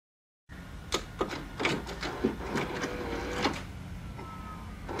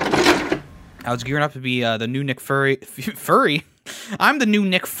I was gearing up to be the new Nick Fury. Furry? I'm the new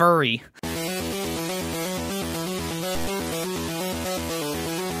Nick Fury.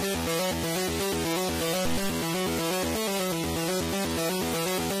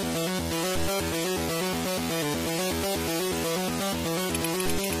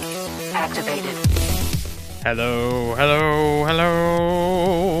 Activated. Hello, hello,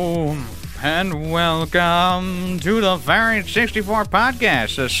 hello, and welcome to the Variant 64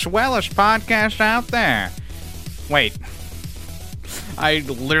 podcast, the swellest podcast out there. Wait, I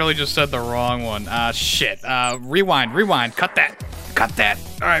literally just said the wrong one. Shit. Rewind, cut that.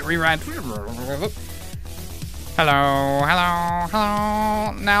 All right, rewind. Hello.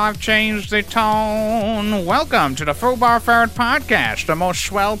 Now I've changed the tone. Welcome to the Fubar Ferret Podcast, the most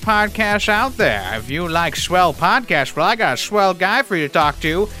swell podcast out there. If you like swell podcasts, well, I got a swell guy for you to talk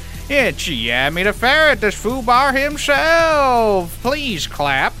to. It's Yummy the Ferret, this Fubar himself. Please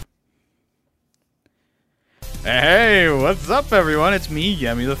clap. Hey, what's up, everyone? It's me,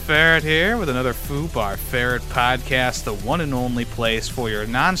 Yummy the Ferret, here with another Fubar Ferret Podcast, the one and only place for your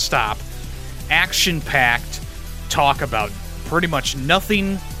non-stop, action-packed talk about pretty much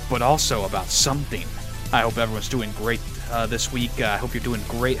nothing, but also about something. I hope everyone's doing great this week. I hope you're doing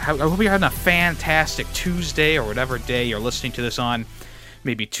great. I hope you're having a fantastic Tuesday or whatever day you're listening to this on.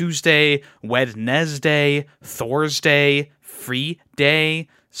 Maybe Tuesday, Wednesday, Thursday, free day,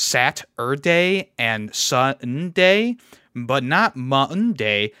 Saturday, and Sunday, but not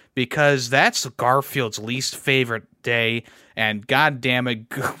Monday, because that's Garfield's least favorite day. And god damn it,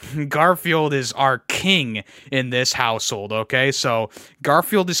 Garfield is our king in this household, okay? So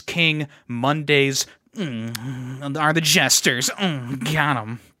Garfield is king, Mondays are the jesters. Got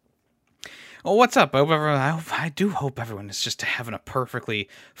him. Well, what's up? I do hope everyone is just having a perfectly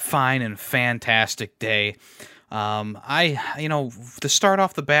fine and fantastic day. To start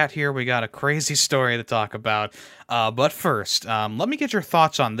off the bat here, we got a crazy story to talk about. But first, let me get your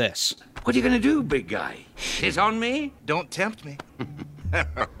thoughts on this. What are you gonna do, big guy? It's on me? Don't tempt me.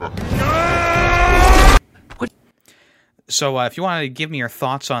 So if you want to give me your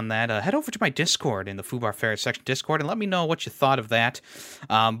thoughts on that, head over to my Discord in the Fubar Ferret section Discord and let me know what you thought of that.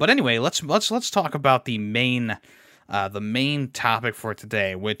 But anyway, let's talk about the main topic for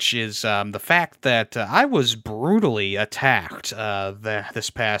today, which is the fact that I was brutally attacked this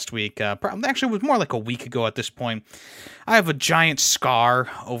past week. Actually, it was more like a week ago at this point. I have a giant scar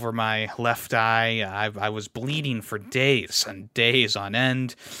over my left eye. I was bleeding for days and days on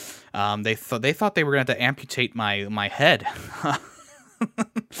end. They thought they were going to have to amputate my head.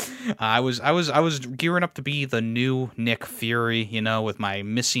 I was gearing up to be the new Nick Fury, with my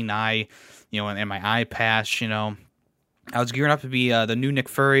missing eye, and my eye patch, I was gearing up to be the new Nick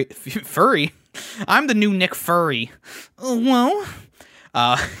Fury. Furry? I'm the new Nick Fury. Well,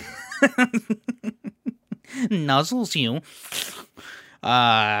 nuzzles you.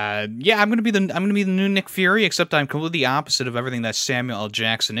 I'm gonna be the new Nick Fury, except I'm completely opposite of everything that Samuel L.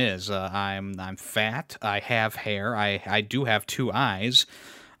 Jackson is. I'm fat. I have hair. I do have two eyes.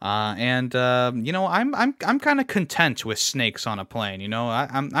 I'm kind of content with snakes on a plane.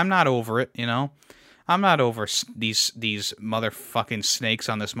 I'm not over it. I'm not over these motherfucking snakes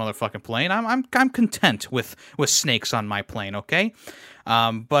on this motherfucking plane. I'm content with snakes on my plane, okay?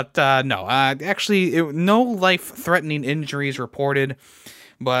 No life-threatening injuries reported,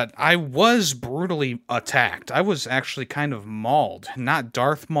 but I was brutally attacked. I was actually kind of mauled. Not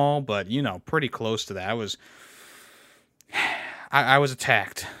Darth Maul, but, pretty close to that. I was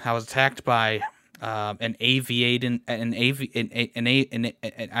attacked. I was attacked by I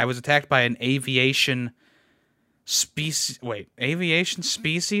was attacked by an aviation species. Wait, aviation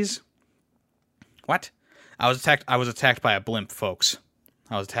species? What? I was attacked by a blimp, folks.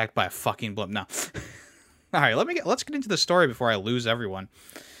 I was attacked by a fucking blimp. No. All right, let's get into the story before I lose everyone.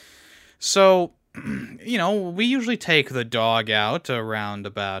 So, we usually take the dog out around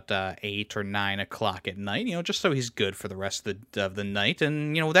about 8 or 9 o'clock at night, just so he's good for the rest of the night.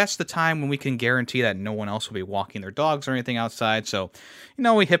 And, that's the time when we can guarantee that no one else will be walking their dogs or anything outside. So,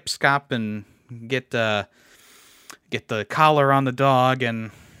 we hip scop and get the collar on the dog,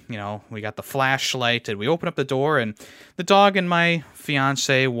 and, we got the flashlight, and we open up the door, and the dog and my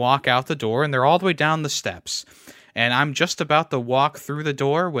fiance walk out the door, and they're all the way down the steps. And I'm just about to walk through the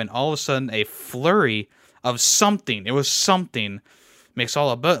door when all of a sudden a flurry of something, makes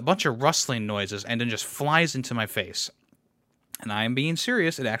a bunch of rustling noises and then just flies into my face. And I am being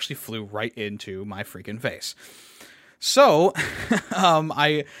serious, it actually flew right into my freaking face. So,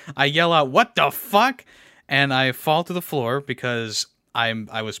 I yell out, "What the fuck?" And I fall to the floor because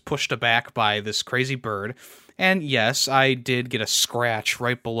I was pushed aback by this crazy bird, and yes, I did get a scratch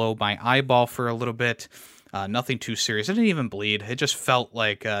right below my eyeball for a little bit. Nothing too serious. It didn't even bleed. It just felt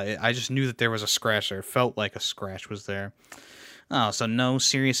like I just knew that there was a scratch there. It felt like a scratch was there. Oh, so no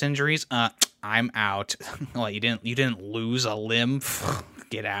serious injuries. I'm out. Well, you didn't lose a limb.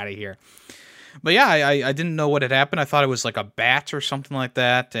 Get out of here. But yeah, I didn't know what had happened. I thought it was like a bat or something like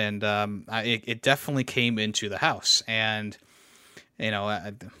that, and it definitely came into the house. And you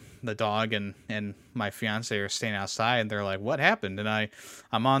know, the dog and my fiance are staying outside, and they're like, "What happened?" And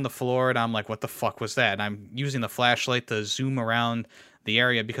I'm on the floor, and I'm like, "What the fuck was that?" And I'm using the flashlight to zoom around the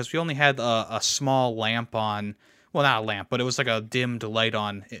area because we only had a small lamp on. Well, not a lamp, but it was like a dimmed light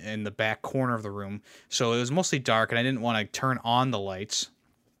on in the back corner of the room. So it was mostly dark, and I didn't want to turn on the lights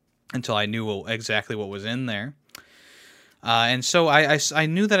until I knew exactly what was in there. And so I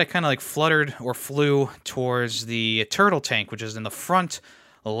knew that I kind of like fluttered or flew towards the turtle tank, which is in the front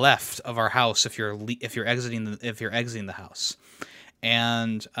left of our house if you're exiting the house.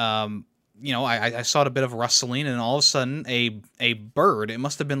 And you know, I saw a bit of rustling, and all of a sudden a bird, it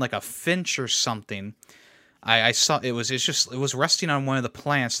must have been like a finch or something. I saw it was resting on one of the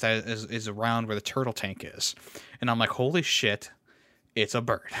plants that is around where the turtle tank is. And I'm like, holy shit, it's a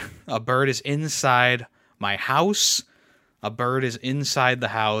bird. A bird is inside my house. A bird is inside the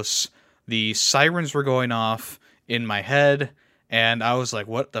house. The sirens were going off in my head, and I was like,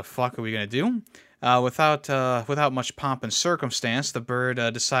 what the fuck are we going to do? Without much pomp and circumstance, the bird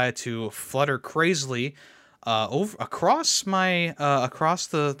decided to flutter crazily over across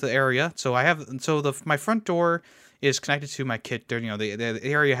the area. So my front door is connected to my kitchen. You know, the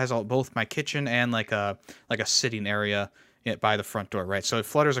area has both my kitchen and like a sitting area by the front door, right? So it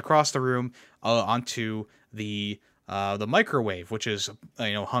flutters across the room onto the microwave, which is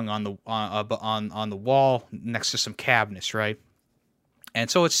hung on the wall next to some cabinets, right? And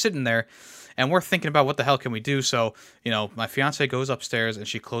so it's sitting there, and we're thinking about what the hell can we do. So, my fiance goes upstairs and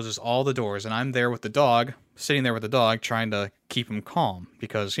she closes all the doors, and I'm there with the dog, sitting there with the dog, trying to keep him calm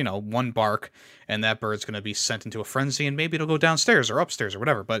because, one bark and that bird's going to be sent into a frenzy, and maybe it'll go downstairs or upstairs or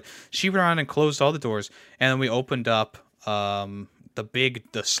whatever. But she went around and closed all the doors, and then we opened up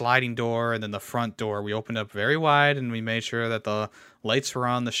the sliding door, and then the front door. We opened up very wide, and we made sure that the lights were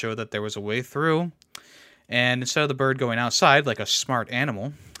on to show that there was a way through. And instead of the bird going outside like a smart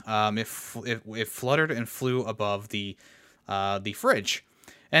animal, it fluttered and flew above the fridge.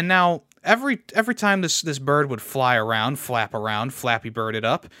 And now every time this bird would fly around, Flappy Bird it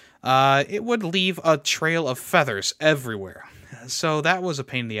up, it would leave a trail of feathers everywhere. So that was a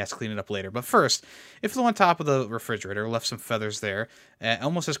pain in the ass cleaning up later. But first, it flew on top of the refrigerator, left some feathers there.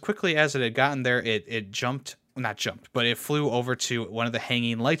 Almost as quickly as it had gotten there, it flew over to one of the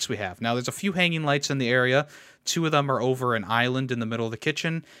hanging lights we have. Now, there's a few hanging lights in the area. 2 of them are over an island in the middle of the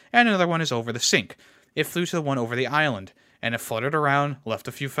kitchen, and another one is over the sink. It flew to the one over the island, and it fluttered around, left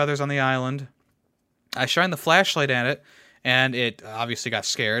a few feathers on the island. I shined the flashlight at it, and it obviously got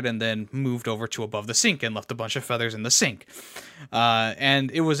scared and then moved over to above the sink and left a bunch of feathers in the sink. And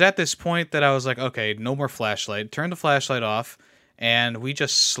it was at this point that I was like, okay, no more flashlight. Turned the flashlight off, and we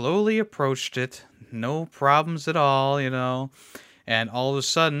just slowly approached it. No problems at all, And all of a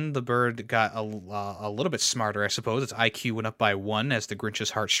sudden, the bird got a little bit smarter, I suppose. Its IQ went up by 1 as the Grinch's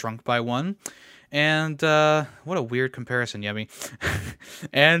heart shrunk by 1. And what a weird comparison, Yummy.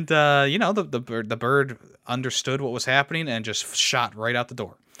 And the bird understood what was happening and just shot right out the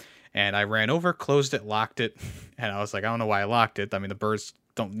door. And I ran over, closed it, locked it, and I was like, I don't know why I locked it. I mean, the birds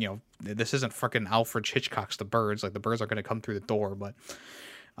don't, this isn't fucking Alfred Hitchcock's The Birds. Like, the birds are going to come through the door, but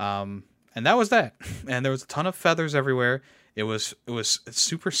and that was that. And there was a ton of feathers everywhere. It was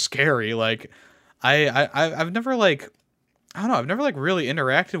super scary. Like, I've never really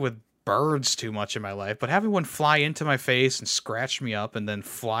interacted with birds too much in my life, but having one fly into my face and scratch me up and then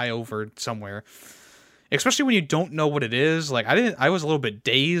fly over somewhere, especially when you don't know what it is. Like, I was a little bit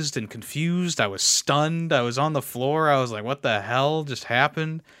dazed and confused. I was stunned. I was on the floor. I was like, what the hell just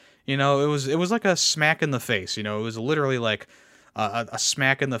happened? It was like a smack in the face. It was literally like a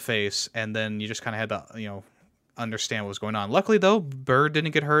smack in the face, and then you just kind of had to, understand what was going on. Luckily, though, bird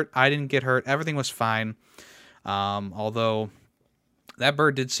didn't get hurt. I didn't get hurt. Everything was fine. Although that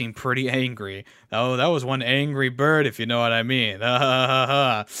bird did seem pretty angry. Oh, that was one angry bird, if you know what I mean.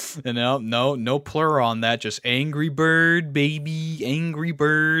 And no plural on that. Just angry bird, baby. Angry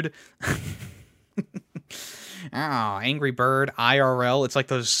bird. Oh, Angry Bird IRL. It's like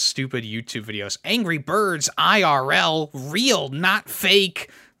those stupid YouTube videos. Angry Birds IRL. Real, not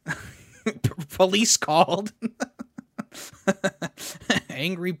fake. Police called.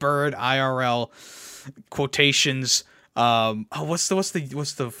 Angry Bird IRL quotations What's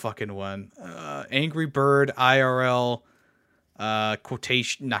the fucking one? Angry Bird IRL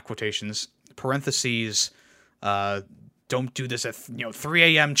quotation, not quotations, parentheses, don't do this at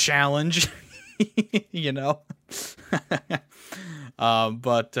 3 a.m. challenge. you know.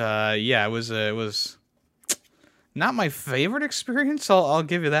 But yeah, it was not my favorite experience. I'll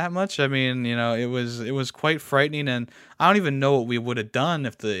give you that much. I mean, it was quite frightening, and I don't even know what we would have done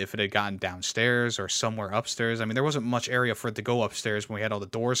if it had gotten downstairs or somewhere upstairs. I mean, there wasn't much area for it to go upstairs when we had all the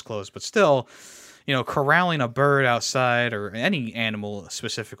doors closed, but still, corralling a bird outside or any animal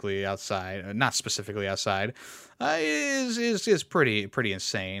specifically outside, not specifically outside, is pretty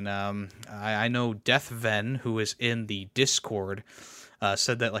insane. I know Death Ven, who is in the Discord,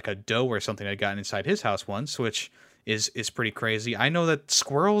 said that like a doe or something had gotten inside his house once, which is pretty crazy. I know that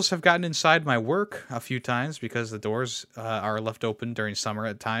squirrels have gotten inside my work a few times because the doors are left open during summer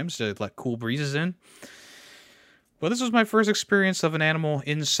at times to let cool breezes in. Well, this was my first experience of an animal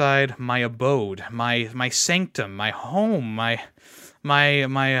inside my abode, my sanctum, my home,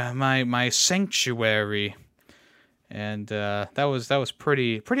 my sanctuary, and that was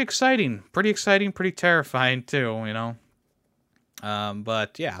pretty exciting, pretty terrifying too,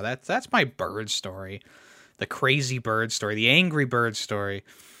 But yeah, that's my bird story, the crazy bird story, the angry bird story.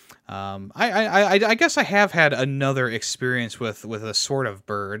 I guess I have had another experience with a sort of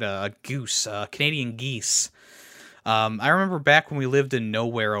bird, a goose, Canadian geese. I remember back when we lived in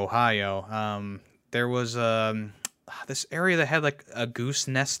Nowhere, Ohio, there was this area that had like a goose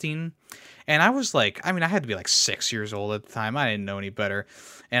nesting. And I was like, I had to be like 6 years old at the time. I didn't know any better.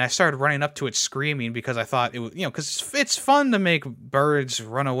 And I started running up to it screaming because I thought it was, because it's fun to make birds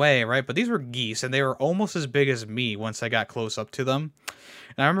run away, right? But these were geese and they were almost as big as me once I got close up to them.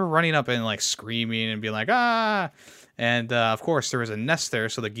 And I remember running up and like screaming and being like, ah. And of course, there was a nest there,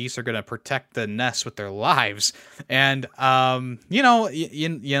 so the geese are going to protect the nest with their lives. And you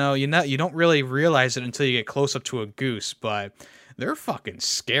don't really realize it until you get close up to a goose, but they're fucking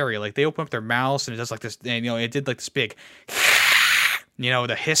scary. Like they open up their mouths and it does like this, and it did like this big,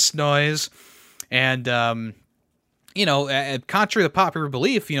 the hiss noise. And contrary to popular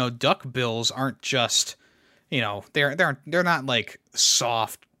belief, duckbills aren't just, they're not like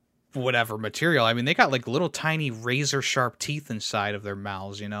soft whatever material. They got like little tiny razor sharp teeth inside of their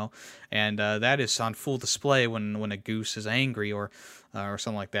mouths, and that is on full display when a goose is angry or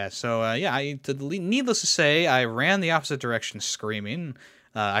something like that. So needless to say, I ran the opposite direction screaming.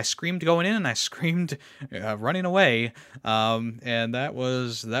 I screamed going in and I screamed running away. And that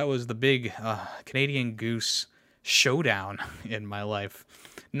was the big Canadian goose showdown in my life.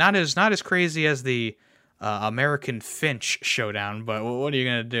 Not as crazy as the American finch showdown, but what are you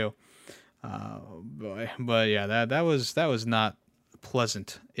gonna do? But yeah, that was not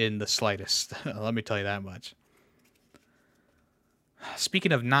pleasant in the slightest. Let me tell you that much.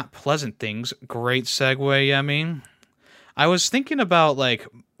 Speaking of not pleasant things, great segue. I was thinking about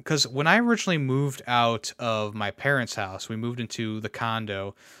because when I originally moved out of my parents' house, we moved into the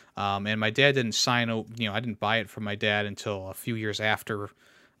condo, and my dad didn't sign. I didn't buy it from my dad until a few years after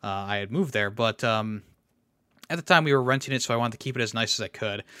I had moved there, but at the time we were renting it, so I wanted to keep it as nice as I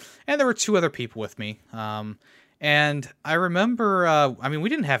could. And there were two other people with me. And I remember, we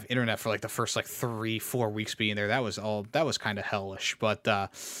didn't have internet for the first 3-4 weeks being there. That was kind of hellish. But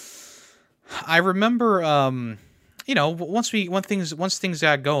I remember, once things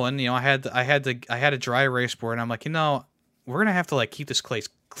got going, I had a dry erase board, and I'm like, we're gonna have to keep this place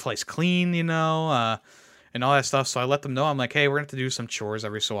clean, and all that stuff. So I let them know, I'm like, hey, we're going to have to do some chores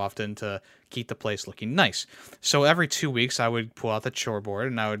every so often to keep the place looking nice. So every 2 weeks I would pull out the chore board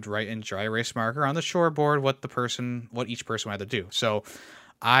and I would write in dry erase marker on the chore board what each person had to do. So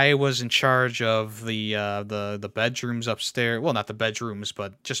I was in charge of the bedrooms upstairs. Well, not the bedrooms,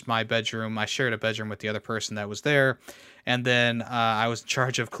 but just my bedroom. I shared a bedroom with the other person that was there. And then I was in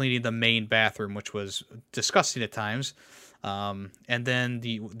charge of cleaning the main bathroom, which was disgusting at times. And then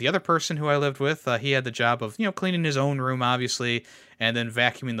the other person who I lived with, he had the job of, cleaning his own room, obviously, and then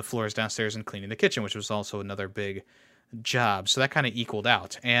vacuuming the floors downstairs and cleaning the kitchen, which was also another big job. So that kind of equaled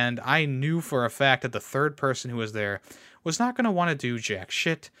out. And I knew for a fact that the third person who was there was not going to want to do jack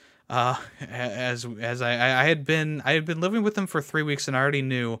shit. As I had been living with him for 3 weeks, and I already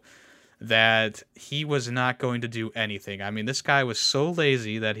knew that he was not going to do anything. This guy was so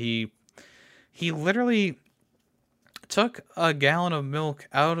lazy that he literally took a gallon of milk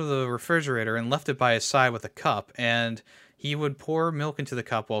out of the refrigerator and left it by his side with a cup, and he would pour milk into the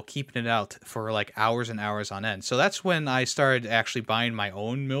cup while keeping it out for hours and hours on end. So that's when I started actually buying my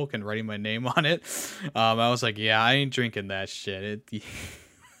own milk and writing my name on it. I was like, yeah, I ain't drinking that shit.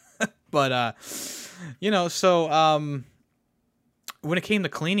 But when it came to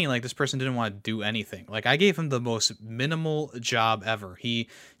cleaning, like, this person didn't want to do anything. Like, I gave him the most minimal job ever. He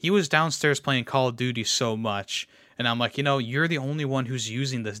was downstairs playing Call of Duty so much, and I'm like, you're the only one who's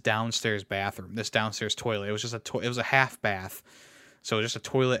using this downstairs bathroom, this downstairs toilet. It was just it was a half bath, so it was just a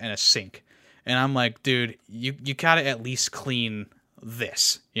toilet and a sink. And I'm like, dude, you gotta at least clean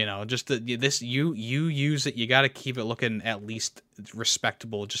this, just this. You use it. You gotta keep it looking at least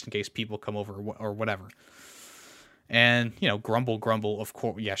respectable, just in case people come over or whatever. And, grumble, of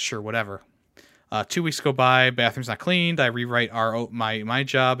course, yeah, sure, whatever. 2 weeks go by, bathroom's not cleaned. I rewrite my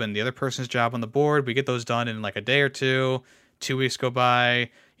job and the other person's job on the board. We get those done in like a day or two. 2 weeks go by.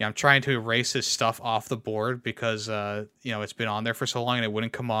 I'm trying to erase his stuff off the board because, it's been on there for so long and it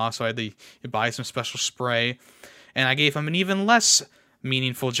wouldn't come off. So I had to buy some special spray. And I gave him an even less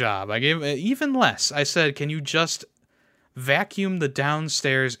meaningful job. I gave even less. I said, can you just vacuum the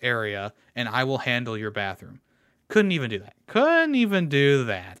downstairs area and I will handle your bathroom? Couldn't even do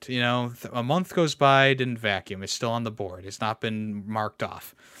that. A month goes by, didn't vacuum. It's still on the board. It's not been marked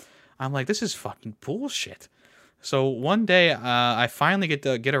off. I'm like, this is fucking bullshit. So one day, I finally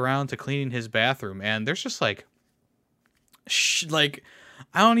get around to cleaning his bathroom, and there's just like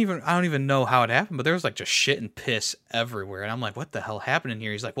I don't even know how it happened, but there was like just shit and piss everywhere, and I'm like, what the hell happened in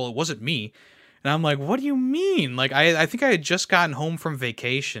here? He's like, well, it wasn't me. And I'm like, what do you mean? Like, I think I had just gotten home from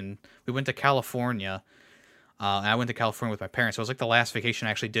vacation. We went to California. And I went to California with my parents. So it was like the last vacation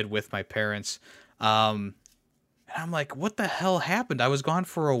I actually did with my parents. And I'm like, what the hell happened? I was gone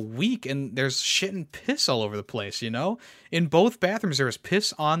for a week and there's shit and piss all over the place, In both bathrooms, there was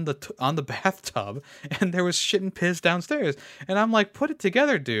piss on the bathtub and there was shit and piss downstairs. And I'm like, put it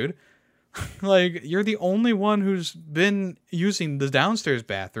together, dude. Like, you're the only one who's been using the downstairs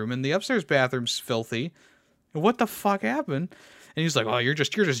bathroom and the upstairs bathroom's filthy. What the fuck happened? And he's like, "Oh, you're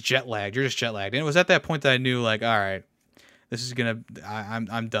just jet lagged. You're just jet lagged." And it was at that point that I knew, like, all right, this is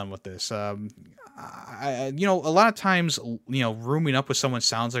I'm done with this. A lot of times, rooming up with someone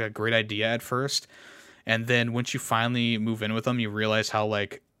sounds like a great idea at first, and then once you finally move in with them, you realize how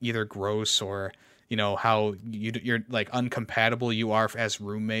like either gross or how you're like uncompatible you are as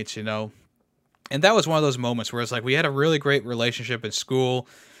roommates. And that was one of those moments where it's like we had a really great relationship in school,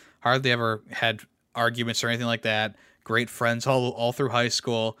 hardly ever had arguments or anything like that. Great friends all through high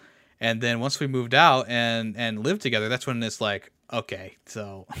school, and then once we moved out and lived together, that's when it's like, okay,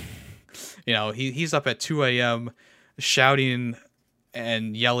 so he's up at 2 a.m. shouting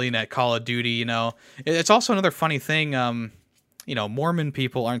and yelling at Call of Duty. It's also another funny thing. Mormon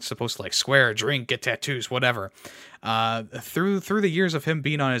people aren't supposed to like swear, drink, get tattoos, whatever. Through the years of him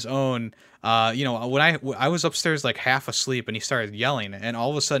being on his own, when I was upstairs like half asleep and he started yelling, and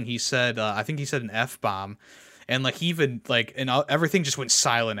all of a sudden he said, I think he said an F-bomb. And like he even like and everything just went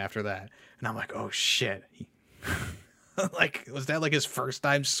silent after that, and I'm like, oh shit, like was that like his first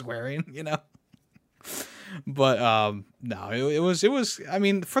time swearing, But no, it was. I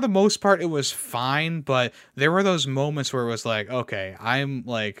mean, for the most part, it was fine. But there were those moments where it was like, okay, I'm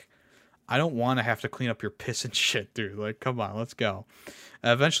like, I don't want to have to clean up your piss and shit, dude. Like, come on, let's go.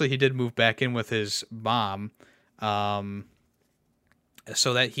 Eventually, he did move back in with his mom.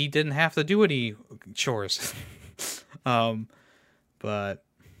 So that he didn't have to do any chores. But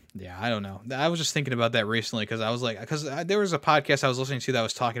yeah, I don't know. I was just thinking about that recently because I was like, there was a podcast I was listening to that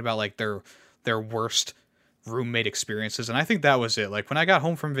was talking about like their worst roommate experiences, and I think that was it. Like when I got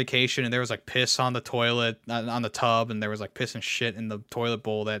home from vacation and there was like piss on the toilet, on the tub, and there was like piss and shit in the toilet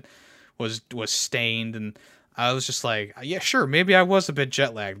bowl that was stained, and I was just like, yeah, sure, maybe I was a bit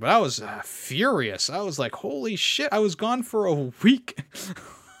jet lagged, but I was furious. I was like, holy shit, I was gone for a week.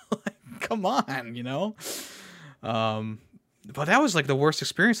 Like, come on, But that was like the worst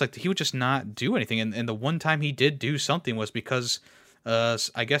experience. Like he would just not do anything, and the one time he did do something was because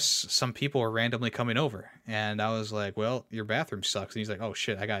I guess some people were randomly coming over, and I was like, well, your bathroom sucks, and he's like, oh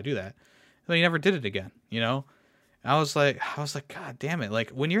shit, I gotta do that. But he never did it again, I was like, God damn it.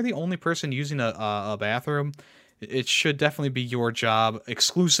 Like when you're the only person using a bathroom, it should definitely be your job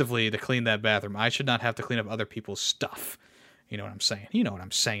exclusively to clean that bathroom. I should not have to clean up other people's stuff. You know what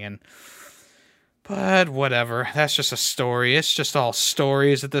I'm saying? But whatever. That's just a story. It's just all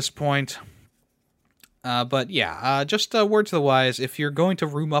stories at this point. But yeah, just a word to the wise. If you're going to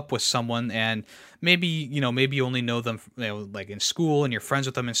room up with someone and maybe you only know them, like in school and you're friends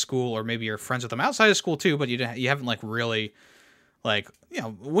with them in school, or maybe you're friends with them outside of school too, but you haven't like really, like,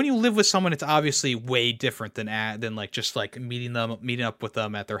 when you live with someone, it's obviously way different than like just like meeting up with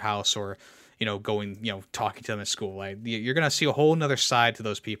them at their house, or, going, talking to them at school. Like you're going to see a whole nother side to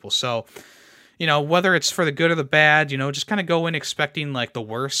those people. So, you know, whether it's for the good or the bad, you know, just kind of go in expecting like the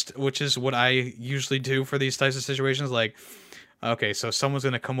worst, which is what I usually do for these types of situations. Like, okay, so someone's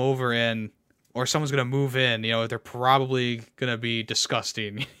going to come over in, or someone's going to move in, you know, they're probably going to be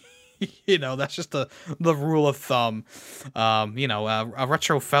disgusting. You know, that's just the rule of thumb. You know, a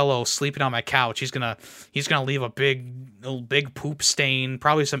retro fellow sleeping on my couch, he's gonna leave a big poop stain,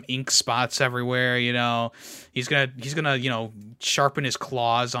 probably some ink spots everywhere. You know, he's gonna you know, sharpen his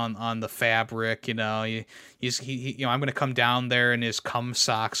claws on the fabric. You know, he you know, I'm gonna come down there and his cum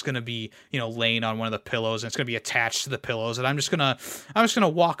sock's gonna be, you know, laying on one of the pillows, and it's gonna be attached to the pillows, and I'm just gonna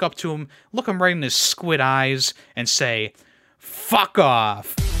walk up to him, look him right in his squid eyes, and say, "Fuck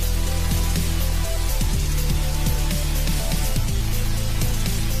off."